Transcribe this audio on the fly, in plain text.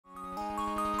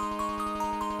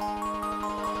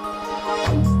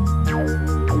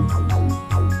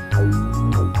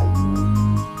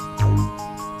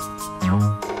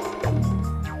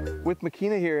with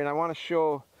Máquina here, and I want to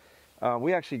show,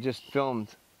 we actually just filmed,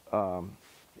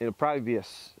 it'll probably be a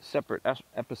separate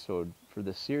episode for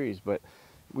this series, but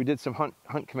we did some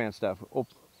hunt command stuff,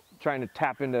 trying to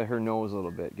tap into her nose a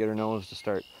little bit, get her nose to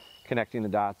start connecting the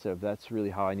dots of that's really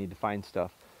how I need to find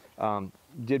stuff.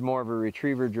 Did more of a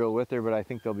retriever drill with her, but I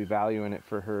think there'll be value in it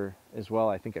for her as well.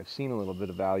 I think I've seen a little bit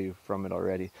of value from it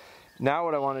already. Now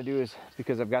what I want to do is,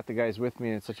 because I've got the guys with me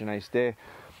and it's such a nice day,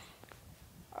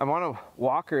 I want to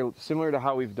walk her similar to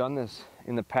how we've done this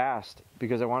in the past,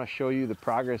 because I want to show you the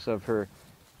progress of her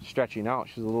stretching out.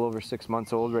 She's a little over 6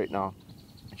 months old right now.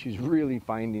 She's really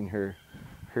finding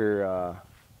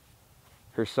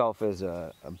herself as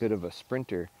a bit of a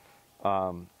sprinter.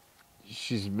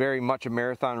 She's very much a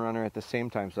marathon runner at the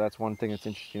same time, so that's one thing that's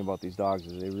interesting about these dogs,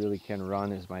 is they really can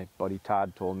run, as my buddy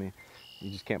Todd told me. You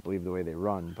just can't believe the way they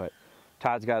run. But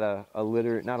Todd's got a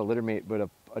litter, not a litter mate, but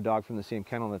a dog from the same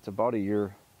kennel that's about a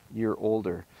year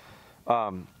older.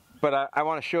 But I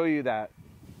want to show you that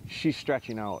she's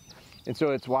stretching out, and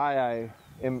so it's why I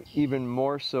am even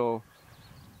more so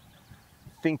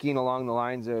thinking along the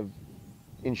lines of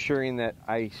ensuring that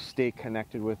I stay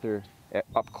connected with her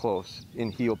up close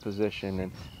in heel position,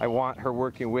 and I want her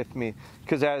working with me,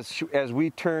 because as we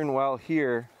turn well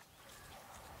here,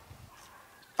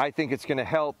 I think it's going to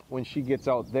help when she gets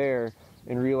out there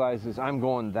and realizes I'm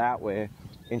going that way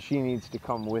and she needs to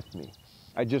come with me.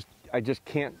 I just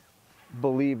can't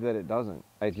believe that it doesn't.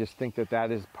 I just think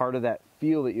that is part of that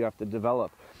feel that you have to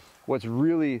develop. What's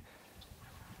really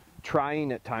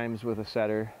trying at times with a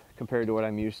setter compared to what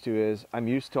I'm used to is I'm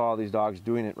used to all these dogs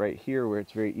doing it right here where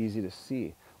it's very easy to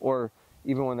see, or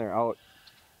even when they're out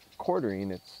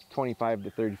quartering, it's 25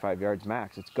 to 35 yards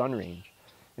max, it's gun range.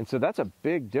 And so that's a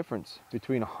big difference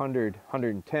between 100,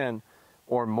 110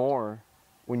 or more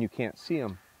when you can't see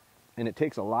them. And it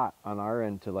takes a lot on our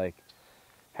end to like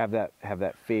have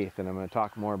that faith, and I'm going to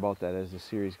talk more about that as the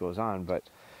series goes on. But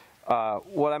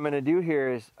what I'm going to do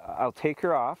here is I'll take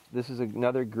her off. This is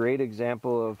another great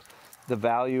example of the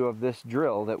value of this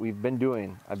drill that we've been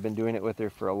doing. I've been doing it with her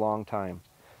for a long time,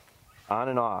 on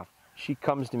and off. She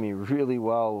comes to me really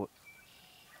well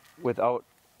without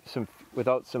some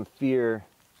fear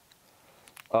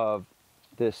of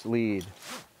this lead.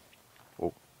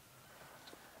 Oh.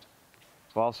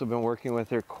 I've also been working with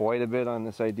her quite a bit on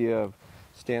this idea of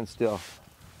stand still.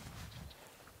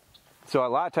 So a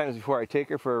lot of times before I take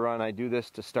her for a run, I do this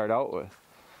to start out with.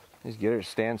 Just get her to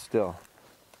stand still.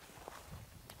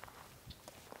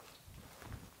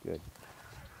 Good.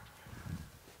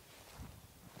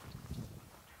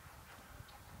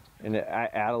 And I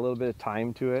add a little bit of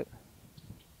time to it.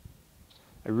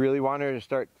 I really want her to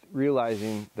start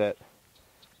realizing that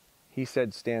he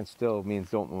said stand still means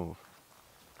don't move.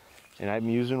 And I'm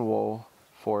using wool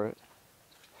for it.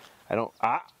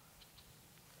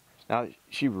 Now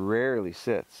she rarely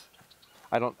sits.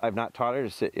 I've not taught her to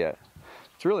sit yet.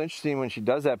 It's really interesting when she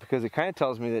does that, because it kind of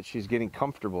tells me that she's getting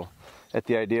comfortable at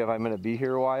the idea of I'm going to be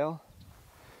here a while.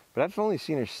 But I've only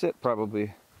seen her sit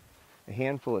probably a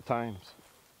handful of times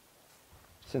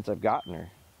since I've gotten her.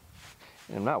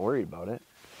 And I'm not worried about it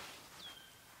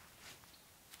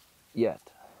yet.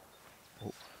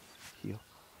 Oh, heel,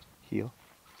 heel,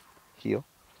 heel,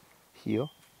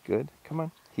 heel. Good. Come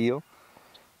on. Heel,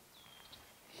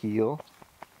 heel.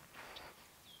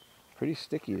 Pretty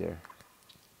sticky there.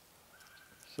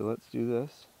 So let's do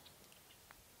this.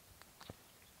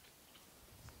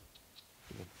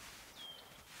 Good.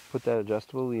 Put that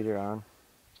adjustable leader on.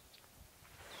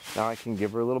 Now I can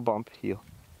give her a little bump. Heel.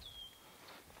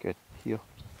 Good. Heel.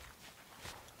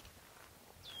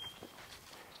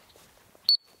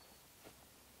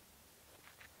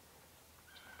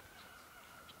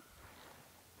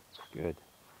 Good.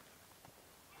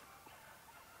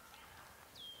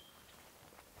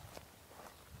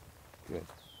 Good.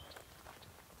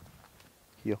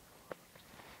 Heel.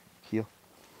 Heel.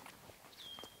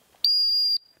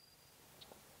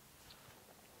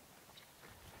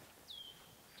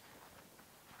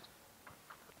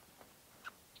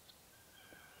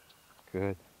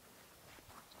 Good.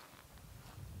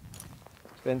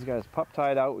 Ben's got his pup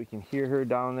tied out. We can hear her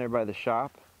down there by the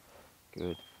shop.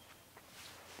 Good.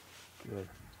 Good.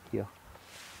 Heel.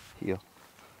 Heel.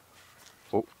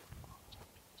 Oh.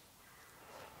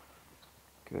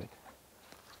 Good.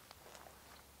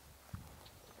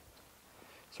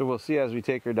 So we'll see as we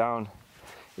take her down,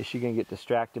 is she going to get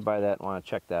distracted by that and want to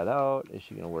check that out? Is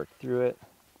she going to work through it?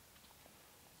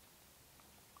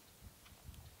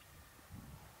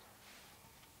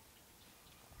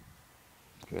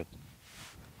 Good.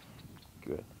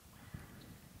 Good.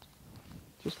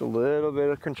 Just a little bit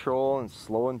of control and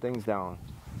slowing things down.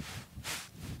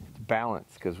 balance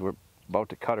because we're about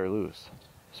to cut her loose.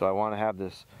 So I want to have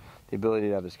this, the ability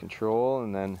to have this control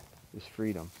and then this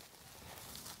freedom.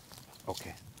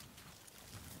 Okay.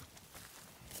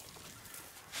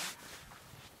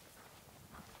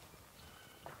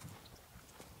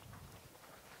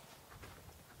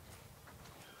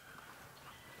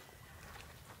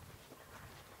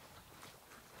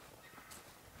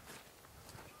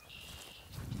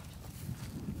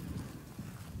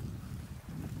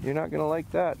 You're not gonna like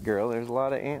that, girl. There's a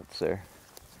lot of ants there.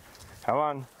 Come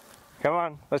on. Come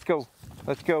on. Let's go.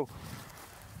 Let's go.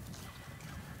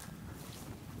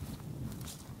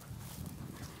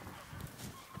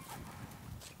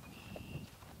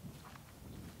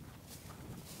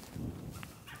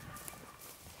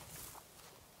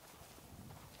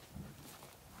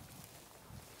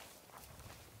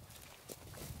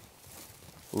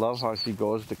 Love how she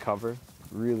goes to cover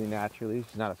really naturally.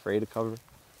 She's not afraid of cover.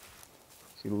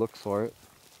 She looks for it.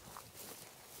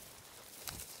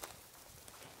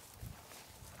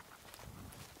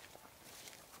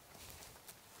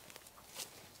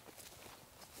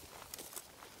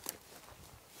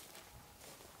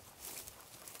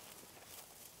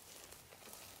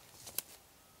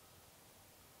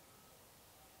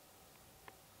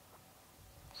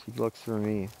 She looks for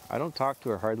me. I don't talk to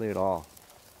her hardly at all.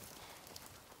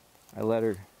 I let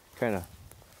her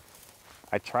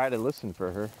I try to listen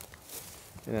for her.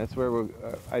 And that's where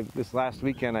this last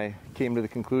weekend I came to the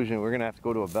conclusion we're gonna have to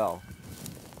go to a bell.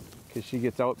 Because she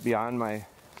gets out beyond my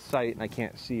sight and I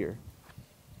can't see her.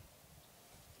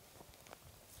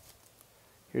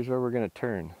 Here's where we're gonna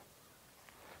turn.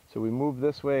 So we move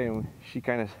this way and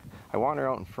I want her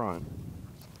out in front.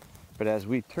 But as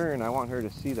we turn, I want her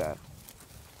to see that.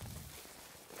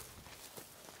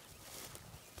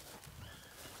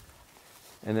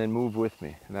 And then move with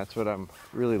me. And that's what I'm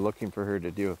really looking for her to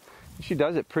do. She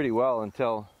does it pretty well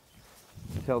until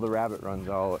the rabbit runs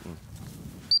out. And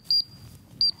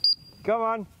come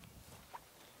on.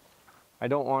 I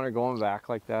don't want her going back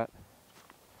like that.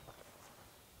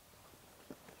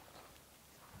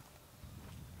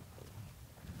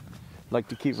 I'd like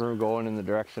to keep her going in the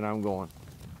direction I'm going.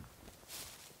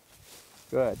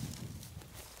 Good.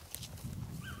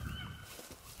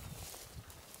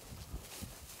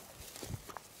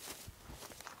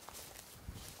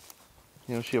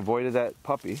 You know, she avoided that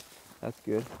puppy. That's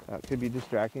good. That could be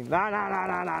distracting.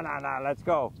 No, let's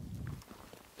go.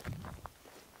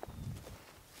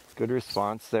 Good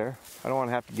response there. I don't want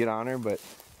to have to get on her, but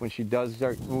when she does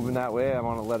start moving that way, I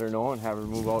want to let her know and have her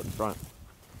move out in front.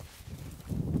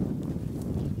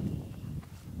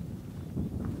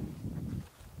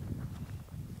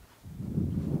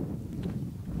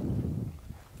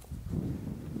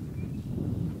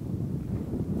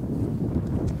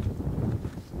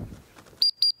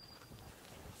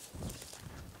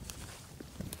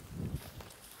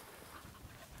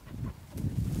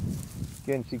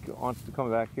 Again, she wants to come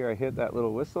back here. I hit that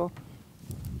little whistle.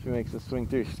 She makes a swing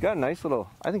through. She's got a nice little,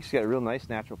 I think she's got a real nice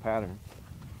natural pattern.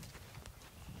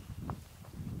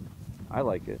 I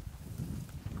like it.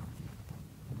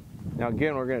 Now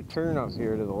again, we're going to turn up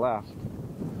here to the left.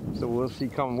 So will she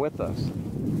come with us?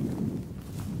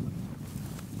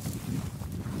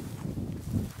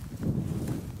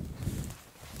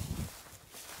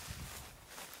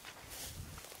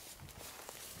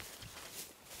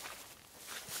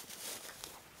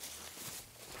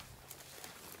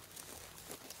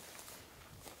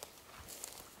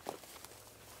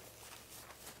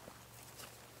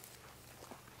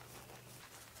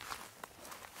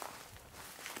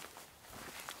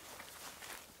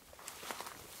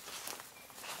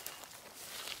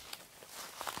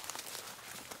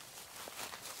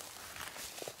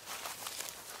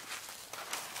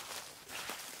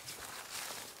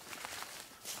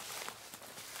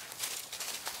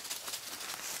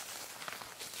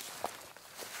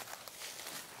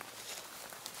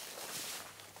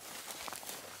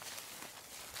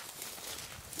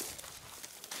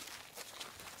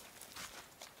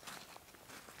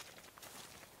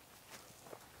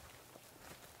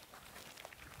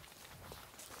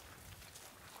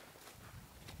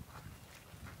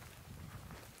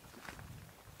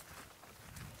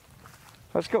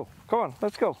 Let's go. Come on,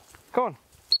 let's go. Come on.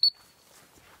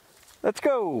 Let's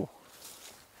go.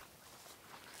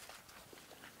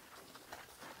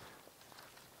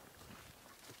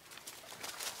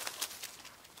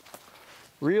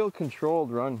 Real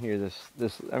controlled run here.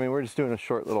 I mean, we're just doing a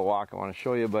short little walk I want to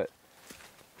show you, but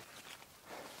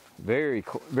very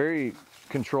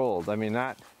controlled. I mean,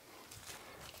 not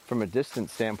from a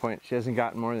distance standpoint, she hasn't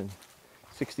gotten more than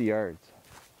 60 yards.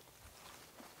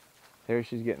 There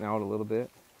she's getting out a little bit.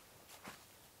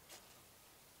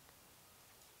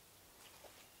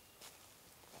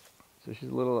 So she's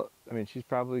a little, I mean, she's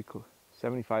probably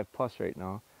 75 plus right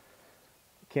now.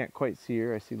 Can't quite see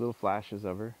her. I see little flashes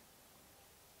of her.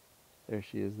 There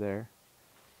she is there.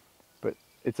 But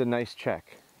it's a nice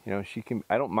check. You know, she can,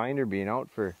 I don't mind her being out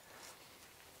for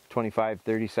 25,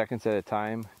 30 seconds at a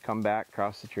time, come back,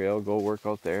 cross the trail, go work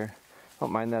out there. I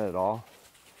don't mind that at all.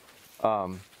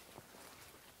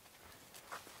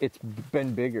 It's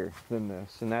been bigger than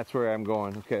this, and that's where I'm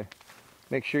going. Okay,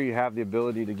 make sure you have the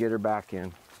ability to get her back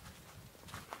in.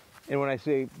 And when I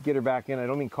say get her back in, I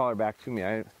don't mean call her back to me.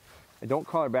 I don't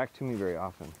call her back to me very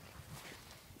often.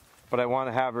 But I want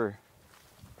to have her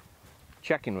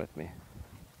check in with me.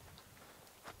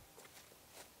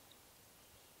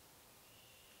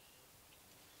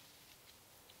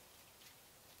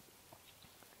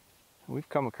 We've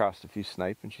come across a few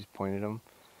snipe, and she's pointed them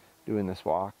doing this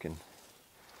walk. And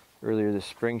earlier this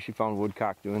spring, she found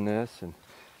woodcock doing this.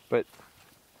 But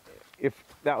if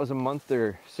that was a month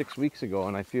or 6 weeks ago,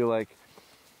 and I feel like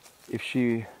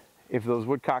if those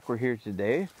woodcock were here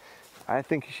today, I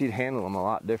think she'd handle them a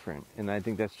lot different. And I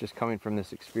think that's just coming from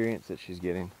this experience that she's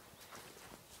getting.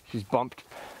 She's bumped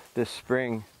this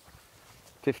spring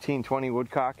 15, 20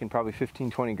 woodcock and probably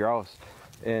 15, 20 grouse.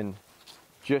 And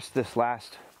just this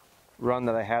last run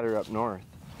that I had her up north,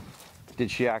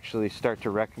 did she actually start to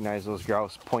recognize those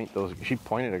grouse, she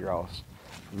pointed a grouse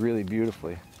really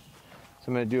beautifully. So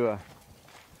I'm gonna do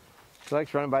she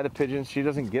likes running by the pigeons. She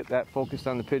doesn't get that focused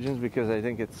on the pigeons because I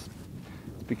think it's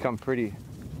become pretty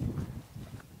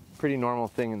normal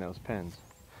thing in those pens.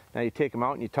 Now you take them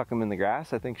out and you tuck them in the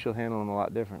grass, I think she'll handle them a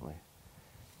lot differently.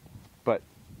 But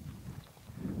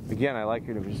again, I like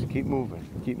her to just keep moving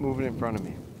in front of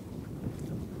me.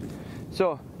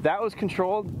 So that was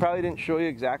controlled. Probably didn't show you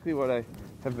exactly what I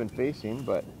have been facing,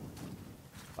 but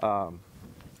so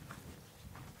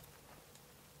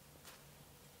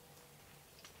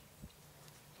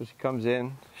she comes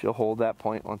in, she'll hold that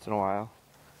point once in a while.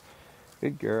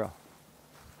 Good girl.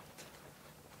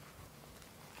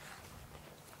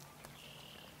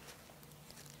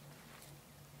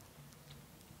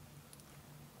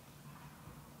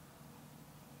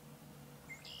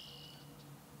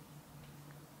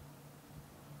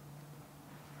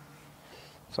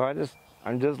 So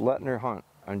I'm just letting her hunt.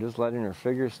 I'm just letting her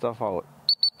figure stuff out.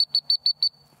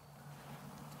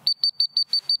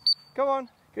 Come on,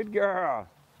 good girl.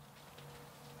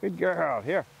 Good girl,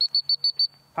 here.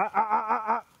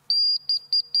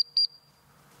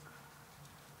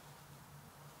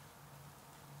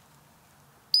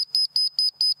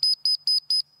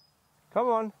 Come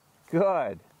on,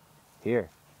 good. Here,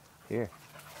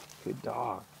 good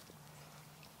dog.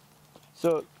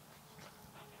 So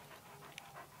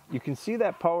you can see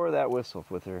that power of that whistle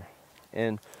with her,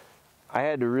 and I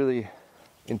had to really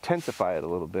intensify it a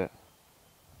little bit,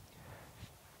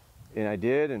 and I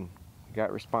did, and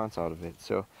got response out of it.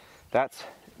 So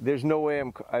there's no way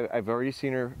I've already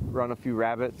seen her run a few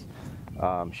rabbits.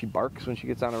 She barks when she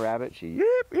gets on a rabbit. She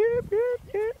yip yip yip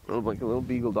yip, like a little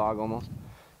beagle dog almost.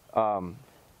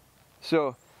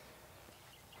 So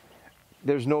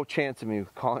there's no chance of me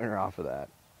calling her off of that.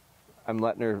 I'm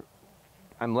letting her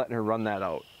run that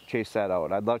out, chase that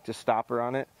out. I'd like to stop her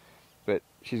on it, but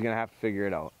she's gonna have to figure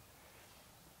it out.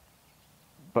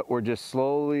 But we're just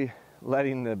slowly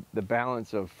letting the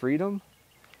balance of freedom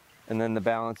and then the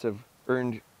balance of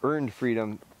earned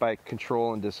freedom by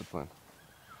control and discipline.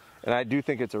 And I do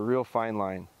think it's a real fine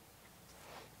line.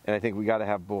 And I think we gotta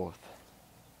have both.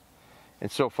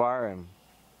 And so far I'm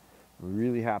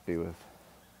really happy with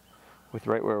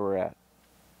right where we're at.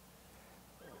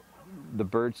 The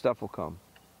bird stuff will come.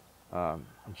 And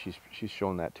she's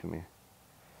shown that to me.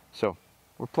 So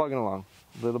we're plugging along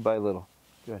little by little.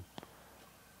 Good.